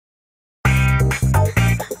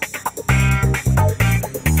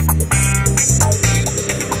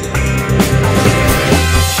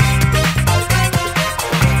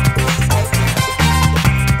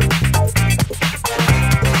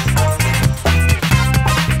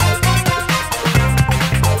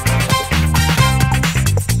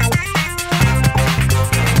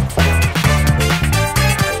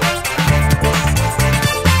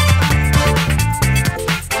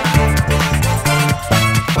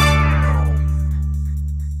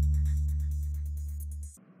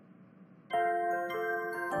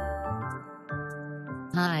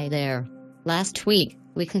there. Last week,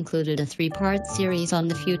 we concluded a 3-part series on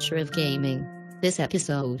the future of gaming. This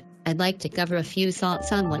episode, I'd like to cover a few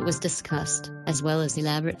thoughts on what was discussed, as well as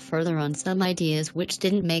elaborate further on some ideas which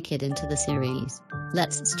didn't make it into the series.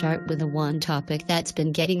 Let's start with the one topic that's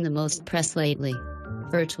been getting the most press lately: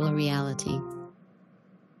 virtual reality.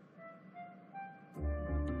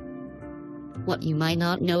 What you might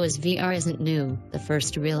not know is VR isn't new. The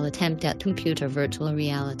first real attempt at computer virtual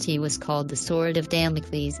reality was called the Sword of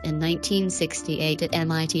Damocles in 1968 at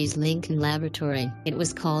MIT's Lincoln Laboratory. It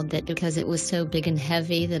was called that because it was so big and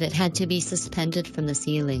heavy that it had to be suspended from the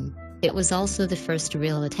ceiling. It was also the first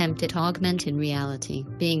real attempt at augmented reality,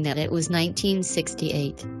 being that it was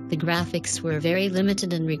 1968. The graphics were very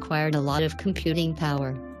limited and required a lot of computing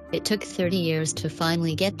power. It took 30 years to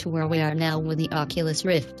finally get to where we are now with the Oculus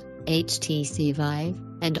Rift, HTC Vive,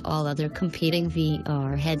 and all other competing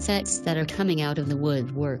VR headsets that are coming out of the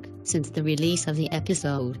woodwork. Since the release of the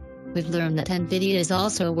episode, we've learned that Nvidia is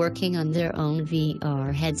also working on their own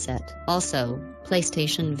VR headset. Also,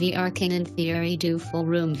 PlayStation VR can in theory do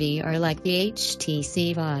full-room VR like the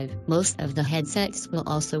HTC Vive. Most of the headsets will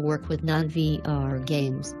also work with non-VR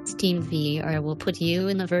games. Steam VR will put you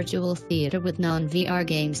in a virtual theater with non-VR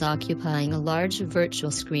games occupying a large virtual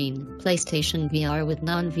screen. PlayStation VR with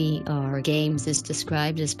non-VR games is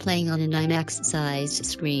described as playing on an IMAX-sized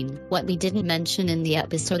screen. What we didn't mention in the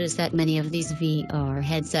episode is that many of these VR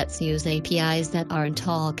headsets use APIs that aren't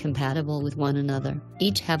all compatible with one another.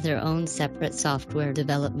 Each have their own separate software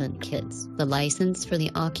development kits. The license for the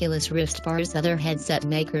Oculus Rift bars other headset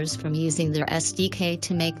makers from using their SDK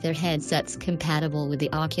to make their headsets compatible with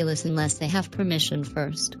the Oculus unless they have permission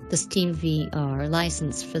first. The Steam VR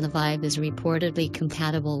license for the Vive is reportedly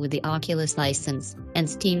compatible with the Oculus license, and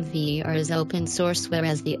Steam VR is open source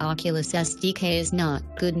whereas the Oculus SDK is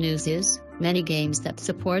not. Good news is, many games that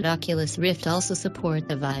support Oculus Rift also support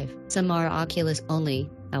the Vive. Some are Oculus only,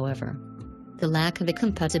 however. The lack of a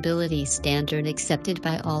compatibility standard accepted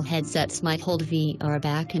by all headsets might hold VR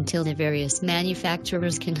back until the various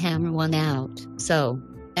manufacturers can hammer one out. So,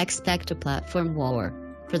 expect a platform war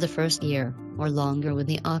for the first year, or longer, with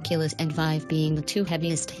the Oculus and Vive being the two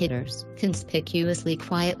heaviest hitters. Conspicuously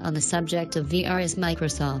quiet on the subject of VR is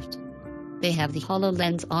Microsoft. They have the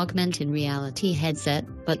HoloLens augmented reality headset,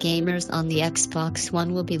 but gamers on the Xbox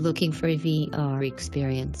One will be looking for a VR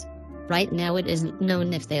experience. Right now it isn't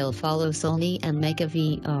known if they'll follow Sony and make a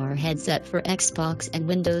VR headset for Xbox and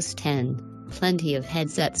Windows 10. Plenty of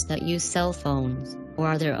headsets that use cell phones,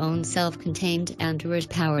 or their own self-contained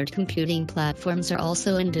Android-powered computing platforms are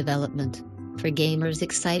also in development. For gamers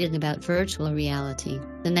excited about virtual reality,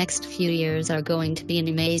 the next few years are going to be an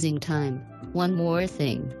amazing time. One more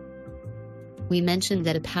thing. We mentioned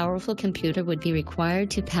that a powerful computer would be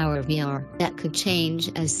required to power VR. That could change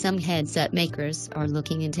as some headset makers are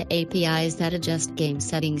looking into APIs that adjust game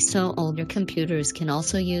settings so older computers can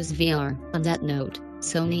also use VR. On that note,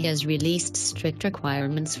 Sony has released strict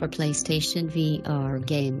requirements for PlayStation VR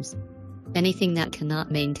games. Anything that cannot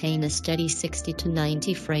maintain a steady 60 to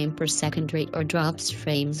 90 frame per second rate or drops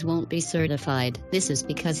frames won't be certified. This is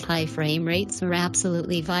because high frame rates are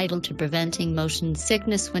absolutely vital to preventing motion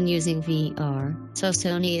sickness when using VR, so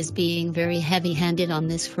Sony is being very heavy-handed on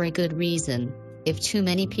this for a good reason. If too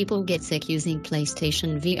many people get sick using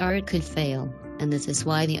PlayStation VR, it could fail, and this is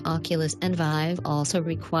why the Oculus and Vive also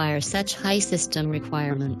require such high system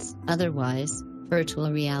requirements. Otherwise,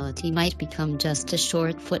 virtual reality might become just a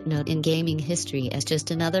short footnote in gaming history as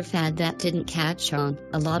just another fad that didn't catch on.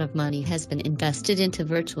 A lot of money has been invested into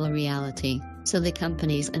virtual reality, so the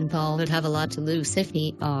companies involved would have a lot to lose if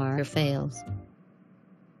VR fails.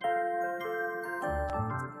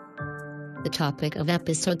 The topic of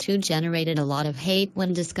episode 2 generated a lot of hate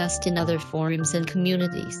when discussed in other forums and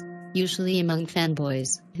communities, usually among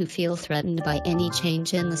fanboys who feel threatened by any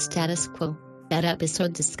change in the status quo. That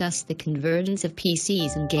episode discussed the convergence of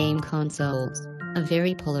PCs and game consoles, a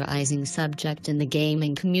very polarizing subject in the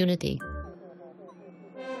gaming community.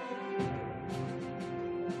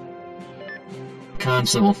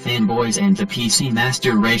 Console fanboys and the PC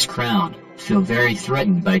master race crowd feel very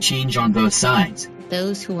threatened by change on both sides.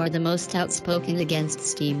 Those who are the most outspoken against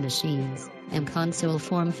Steam machines and console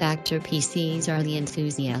form factor PCs are the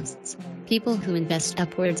enthusiasts, people who invest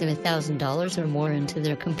upwards of $1,000 or more into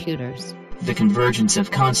their computers. The convergence of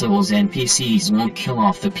consoles and PCs won't kill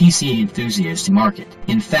off the PC enthusiast market.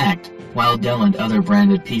 In fact, while Dell and other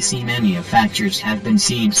branded PC manufacturers have been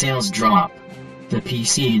seeing sales drop, the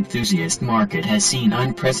PC enthusiast market has seen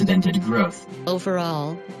unprecedented growth.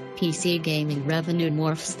 Overall, PC gaming revenue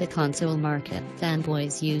dwarfs the console market.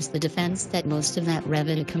 Fanboys use the defense that most of that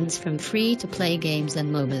revenue comes from free-to-play games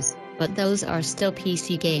and MOBAs, but those are still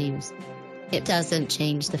PC games. It doesn't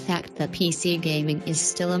change the fact that PC gaming is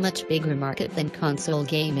still a much bigger market than console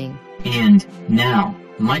gaming. And, now,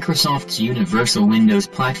 Microsoft's Universal Windows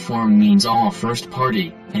platform means all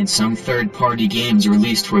first-party, and some third-party games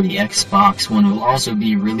released for the Xbox One will also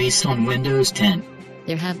be released on Windows 10.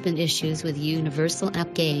 There have been issues with Universal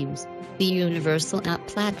App games. The Universal App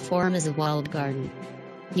platform is a walled garden.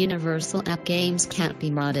 Universal App games can't be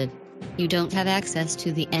modded. You don't have access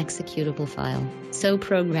to the executable file, so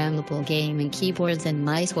programmable gaming keyboards and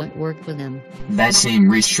mice won't work with them. That same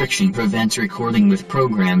restriction prevents recording with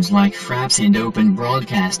programs like Fraps and Open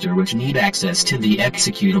Broadcaster, which need access to the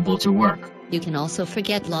executable to work. You can also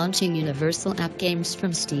forget launching Universal App games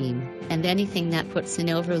from Steam, and anything that puts in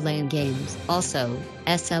overlaying games. Also,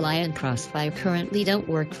 SLI and Crossfire currently don't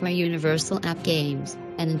work for Universal App games,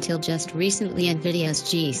 and until just recently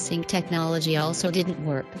Nvidia's G-Sync technology also didn't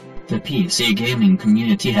work. The PC gaming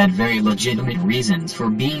community had very legitimate reasons for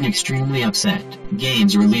being extremely upset.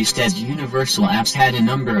 Games released as Universal Apps had a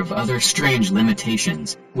number of other strange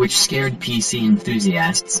limitations, which scared PC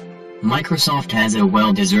enthusiasts. Microsoft has a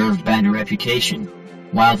well-deserved bad reputation.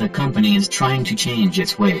 While the company is trying to change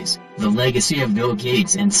its ways, the legacy of Bill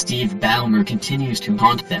Gates and Steve Ballmer continues to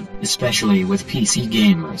haunt them, especially with PC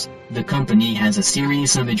gamers. The company has a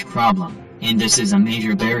serious image problem, and this is a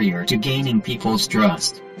major barrier to gaining people's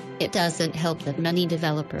trust. It doesn't help that many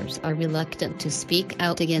developers are reluctant to speak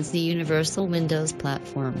out against the Universal Windows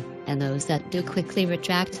platform, and those that do quickly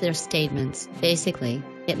retract their statements. Basically,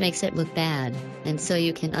 it makes it look bad, and so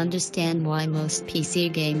you can understand why most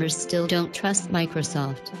PC gamers still don't trust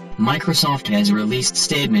Microsoft. Microsoft has released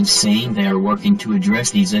statements saying they are working to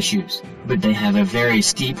address these issues, but they have a very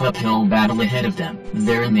steep uphill battle ahead of them.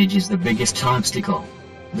 Their image is the biggest obstacle.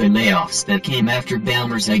 The layoffs that came after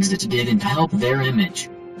Ballmer's exit didn't help their image.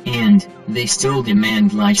 And, they still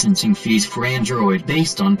demand licensing fees for Android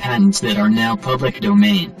based on patents that are now public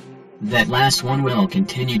domain. That last one will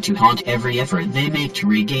continue to haunt every effort they make to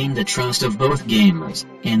regain the trust of both gamers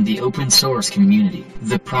and the open source community.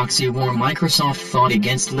 The proxy war Microsoft fought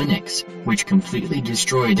against Linux, which completely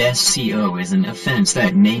destroyed SCO, is an offense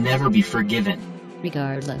that may never be forgiven.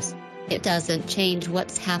 Regardless, it doesn't change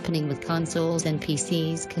what's happening with consoles and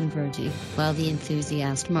PCs converging. While the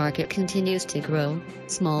enthusiast market continues to grow,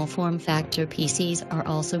 small form factor PCs are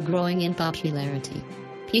also growing in popularity.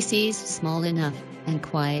 PCs small enough and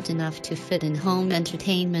quiet enough to fit in home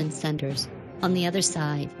entertainment centers. On the other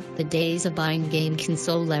side, the days of buying game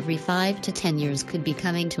console every 5 to 10 years could be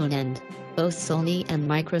coming to an end. Both Sony and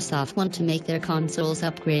Microsoft want to make their consoles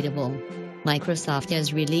upgradable. Microsoft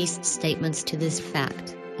has released statements to this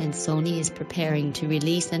fact, and Sony is preparing to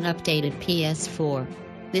release an updated PS4.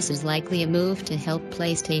 This is likely a move to help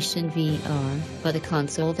PlayStation VR, but a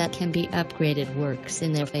console that can be upgraded works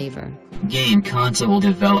in their favor. Game console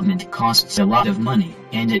development costs a lot of money,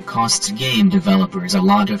 and it costs game developers a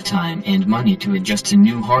lot of time and money to adjust to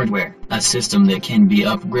new hardware. A system that can be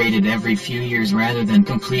upgraded every few years rather than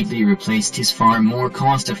completely replaced is far more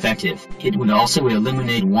cost-effective. It would also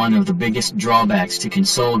eliminate one of the biggest drawbacks to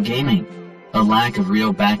console gaming: a lack of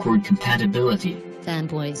real backward compatibility.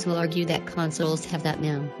 Fanboys will argue that consoles have that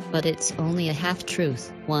now, but it's only a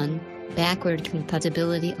half-truth. 1. Backward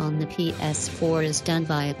compatibility on the PS4 is done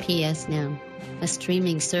via PS Now, a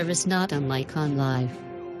streaming service not unlike OnLive.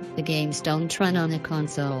 The games don't run on a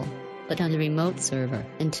console, but on a remote server.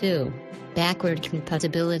 And 2. Backward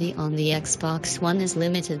compatibility on the Xbox One is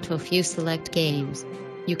limited to a few select games.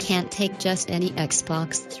 You can't take just any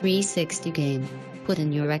Xbox 360 game, put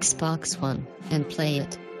in your Xbox One, and play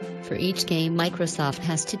it. For each game, Microsoft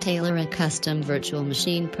has to tailor a custom virtual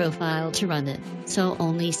machine profile to run it, so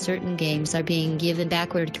only certain games are being given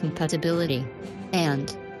backward compatibility.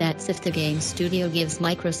 And that's if the game studio gives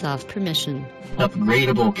Microsoft permission.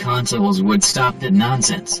 Upgradable consoles would stop that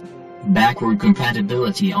nonsense. Backward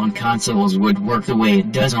compatibility on consoles would work the way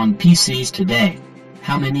it does on PCs today.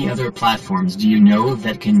 How many other platforms do you know of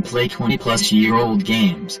that can play 20-plus-year-old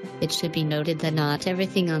games? It should be noted that not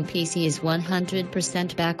everything on PC is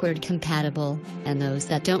 100% backward compatible, and those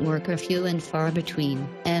that don't work are few and far between.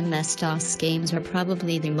 MS-DOS games are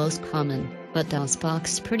probably the most common, but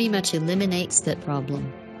DOSBox pretty much eliminates that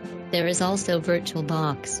problem. There is also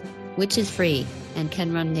VirtualBox, which is free, and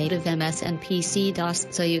can run native MS and PC DOS,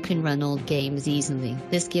 so you can run old games easily.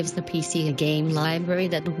 This gives the PC a game library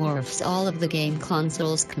that dwarfs all of the game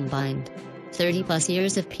consoles combined. 30-plus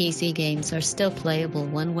years of PC games are still playable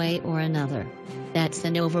one way or another. That's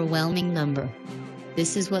an overwhelming number.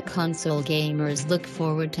 This is what console gamers look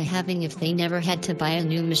forward to having if they never had to buy a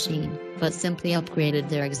new machine, but simply upgraded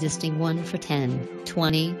their existing one for 10,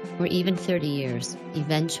 20, or even 30 years.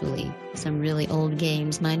 Eventually, some really old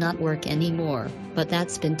games might not work anymore, but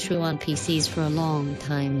that's been true on PCs for a long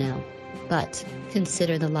time now. But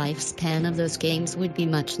consider the lifespan of those games would be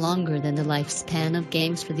much longer than the lifespan of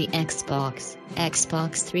games for the Xbox,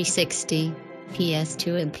 Xbox 360,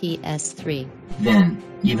 PS2 and PS3. Then,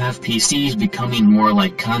 you have PCs becoming more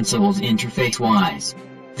like consoles interface-wise.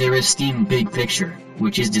 There is Steam Big Picture,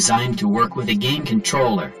 which is designed to work with a game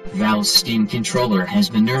controller. Valve's Steam controller has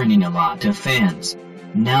been earning a lot of fans.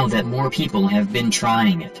 Now that more people have been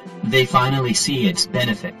trying it, they finally see its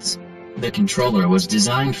benefits. The controller was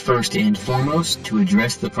designed first and foremost to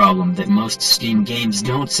address the problem that most Steam games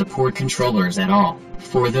don't support controllers at all.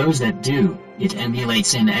 For those that do, it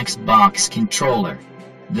emulates an Xbox controller.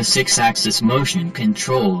 The 6-axis motion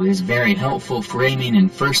control is very helpful for aiming in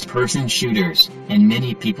first-person shooters, and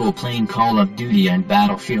many people playing Call of Duty and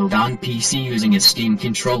Battlefield on PC using a Steam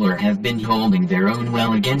controller have been holding their own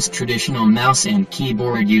well against traditional mouse and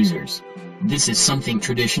keyboard users. This is something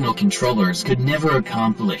traditional controllers could never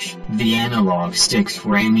accomplish. The analog sticks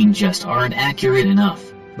for aiming just aren't accurate enough,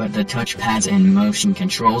 but the touchpads and motion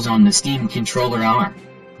controls on the Steam controller are.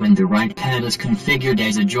 When the right pad is configured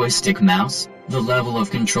as a joystick mouse, the level of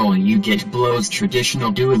control you get blows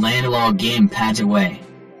traditional dual analog gamepads away.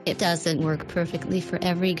 It doesn't work perfectly for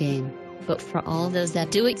every game, but for all those that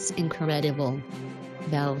do, it's incredible.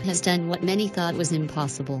 Valve has done what many thought was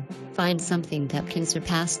impossible: find something that can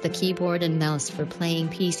surpass the keyboard and mouse for playing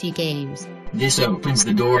PC games. This opens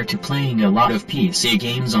the door to playing a lot of PC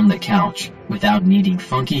games on the couch, without needing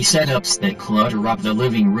funky setups that clutter up the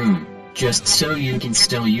living room, just so you can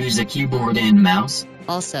still use a keyboard and mouse.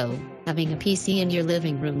 Also, having a PC in your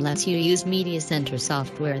living room lets you use Media Center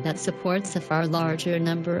software that supports a far larger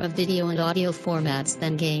number of video and audio formats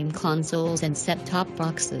than game consoles and set-top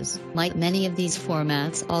boxes. Might many of these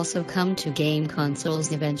formats also come to game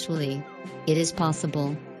consoles eventually? It is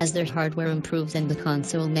possible, as their hardware improves and the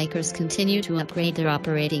console makers continue to upgrade their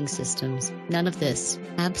operating systems. None of this,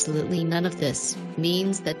 absolutely none of this,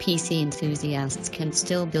 means that PC enthusiasts can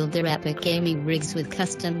still build their epic gaming rigs with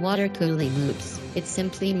custom water cooling loops. It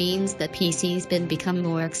simply means that PCs been become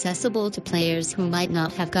more accessible to players who might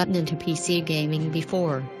not have gotten into PC gaming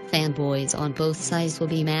before. Fanboys on both sides will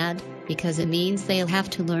be mad, because it means they'll have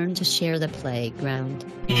to learn to share the playground.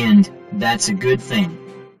 And that's a good thing.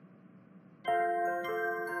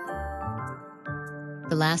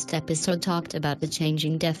 The last episode talked about the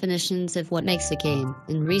changing definitions of what makes a game.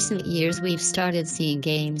 In recent years, we've started seeing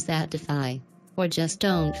games that defy, or just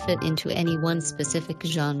don't fit into any one specific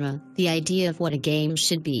genre. The idea of what a game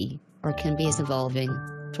should be, or can be, is evolving.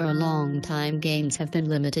 For a long time, games have been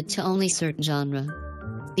limited to only certain genre.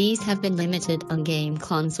 These have been limited on game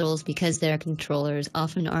consoles because their controllers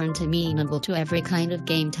often aren't amenable to every kind of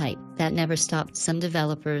game type. That never stopped some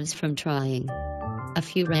developers from trying. A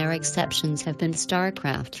few rare exceptions have been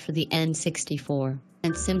StarCraft for the N64,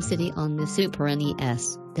 and SimCity on the Super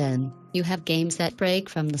NES. Then, you have games that break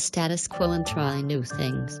from the status quo and try new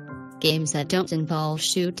things. Games that don't involve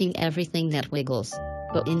shooting everything that wiggles,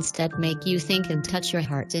 but instead make you think and touch your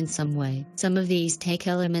heart in some way. Some of these take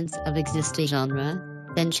elements of existing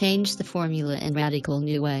genre, then change the formula in radical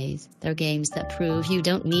new ways. They're games that prove you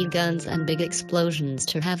don't need guns and big explosions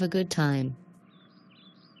to have a good time.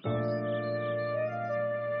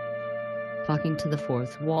 Talking to the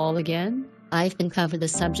fourth wall again? I've been covering the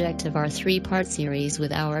subject of our 3-part series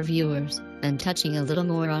with our viewers, and touching a little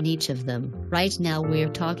more on each of them. Right now we're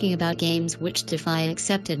talking about games which defy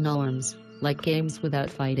accepted norms, like games without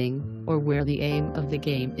fighting, or where the aim of the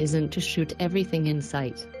game isn't to shoot everything in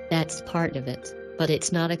sight. That's part of it, but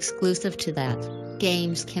it's not exclusive to that.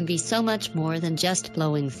 Games can be so much more than just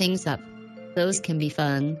blowing things up. Those can be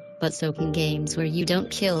fun, but so can games where you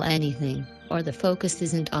don't kill anything, or the focus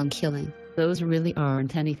isn't on killing. Those really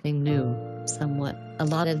aren't anything new. Somewhat. A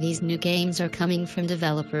lot of these new games are coming from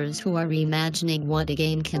developers who are reimagining what a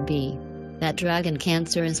game can be. That Dragon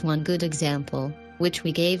Cancer is one good example, which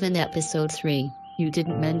we gave in episode 3. You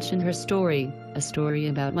didn't mention her story, a story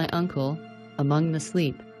about my uncle, Among the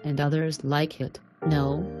Sleep, and others like it.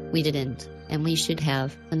 No, we didn't, and we should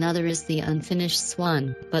have. Another is The Unfinished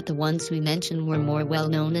Swan, but the ones we mentioned were more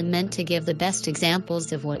well-known and meant to give the best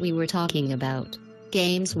examples of what we were talking about.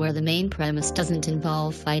 Games where the main premise doesn't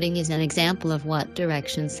involve fighting is an example of what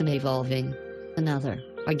direction some evolving. Another,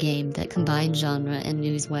 a game that combines genre and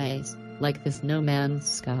news ways, like this No Man's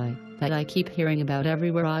Sky, that I keep hearing about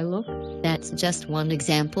everywhere I look. That's just one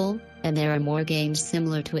example, and there are more games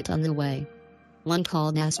similar to it on the way. One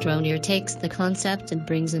called Astroneer takes the concept and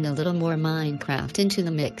brings in a little more Minecraft into the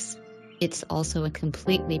mix. It's also a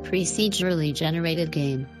completely procedurally generated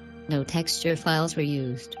game. No texture files were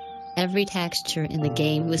used. Every texture in the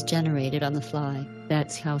game was generated on the fly.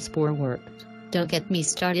 That's how Spore worked. Don't get me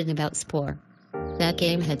started about Spore. That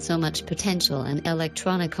game had so much potential and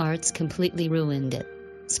Electronic Arts completely ruined it.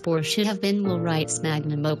 Spore should have been Will Wright's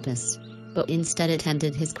magnum opus, but instead it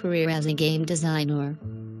ended his career as a game designer.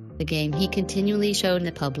 The game he continually showed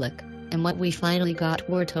the public, and what we finally got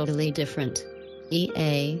were totally different.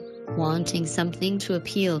 EA, wanting something to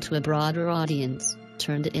appeal to a broader audience,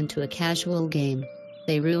 turned it into a casual game.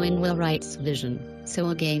 They ruined Will Wright's vision, so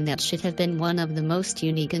a game that should have been one of the most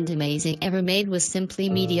unique and amazing ever made was simply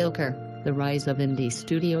mediocre. The rise of indie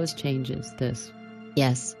studios changes this.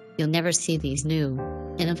 Yes, you'll never see these new,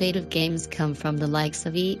 innovative games come from the likes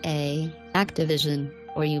of EA, Activision,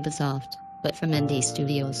 or Ubisoft, but from indie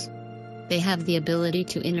studios. They have the ability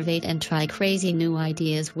to innovate and try crazy new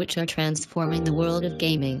ideas which are transforming the world of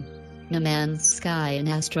gaming. No Man's Sky and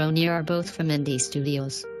Astroneer are both from indie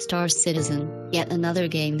studios. Star Citizen, yet another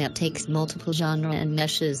game that takes multiple genres and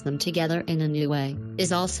meshes them together in a new way,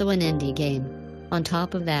 is also an indie game. On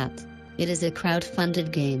top of that, it is a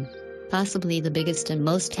crowd-funded game, possibly the biggest and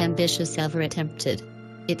most ambitious ever attempted.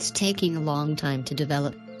 It's taking a long time to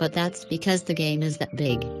develop, but that's because the game is that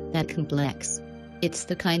big, that complex. It's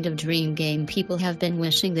the kind of dream game people have been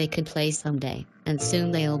wishing they could play someday, and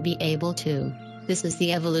soon they'll be able to. This is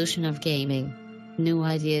the evolution of gaming. New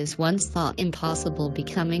ideas once thought impossible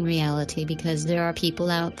becoming reality because there are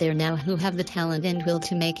people out there now who have the talent and will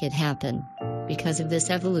to make it happen. Because of this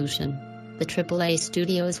evolution, the AAA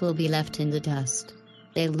studios will be left in the dust.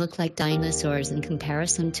 They look like dinosaurs in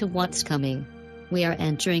comparison to what's coming. We are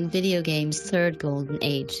entering video games' third golden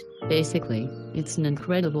age. Basically, it's an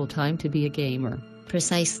incredible time to be a gamer.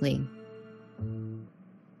 Precisely.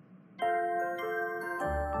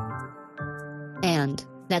 And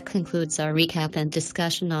that concludes our recap and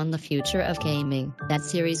discussion on the future of gaming. That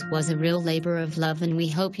series was a real labor of love and we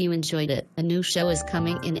hope you enjoyed it. A new show is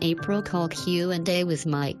coming in April called Q&A with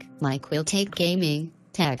Mike. Mike will take gaming,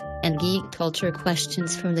 tech, and geek culture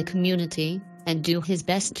questions from the community, and do his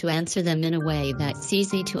best to answer them in a way that's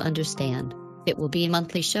easy to understand. It will be a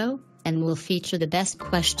monthly show, and will feature the best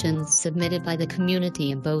questions submitted by the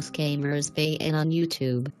community in both Gamers Bay and on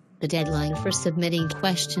YouTube. The deadline for submitting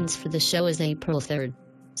questions for the show is April 3rd.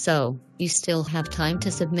 So, you still have time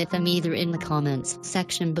to submit them either in the comments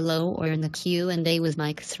section below or in the Q&A with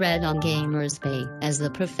Mike thread on Gamers Bay. As the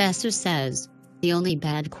professor says, the only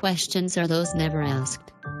bad questions are those never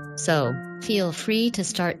asked. So, feel free to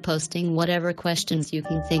start posting whatever questions you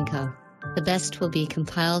can think of. The best will be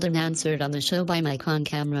compiled and answered on the show by Mike on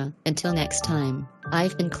camera. Until next time,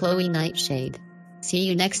 I've been Chloe Nightshade. See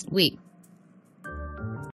you next week.